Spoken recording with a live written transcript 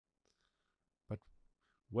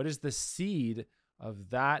What is the seed of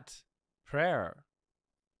that prayer?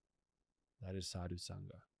 That is sadhu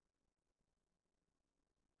sangha.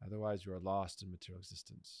 Otherwise, you are lost in material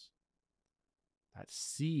existence. That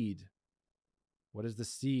seed, what is the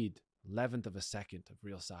seed? 11th of a second of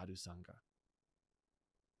real sadhu sangha.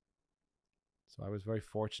 So I was very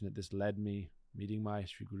fortunate. This led me, meeting my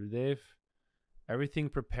Sri Gurudev. Everything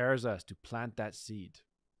prepares us to plant that seed.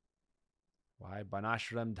 Why?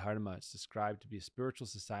 Banashram Dharma, it's described to be a spiritual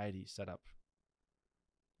society set up.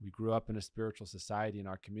 We grew up in a spiritual society in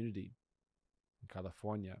our community in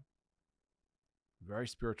California. Very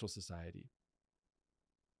spiritual society.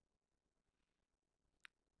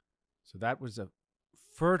 So that was a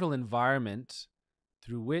fertile environment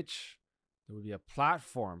through which there would be a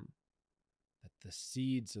platform that the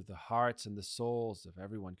seeds of the hearts and the souls of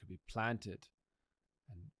everyone could be planted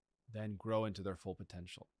and then grow into their full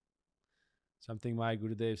potential. Something my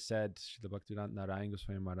Gurudev said, Srila Bhaktivedanta Narayan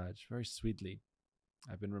Goswami Maharaj, very sweetly.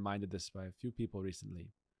 I've been reminded this by a few people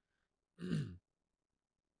recently.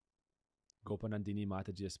 Gopanandini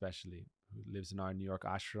Mataji especially, who lives in our New York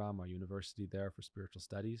ashram, our university there for spiritual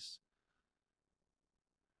studies.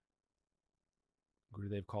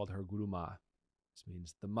 Gurudev called her Guru Ma. This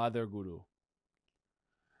means the mother Guru,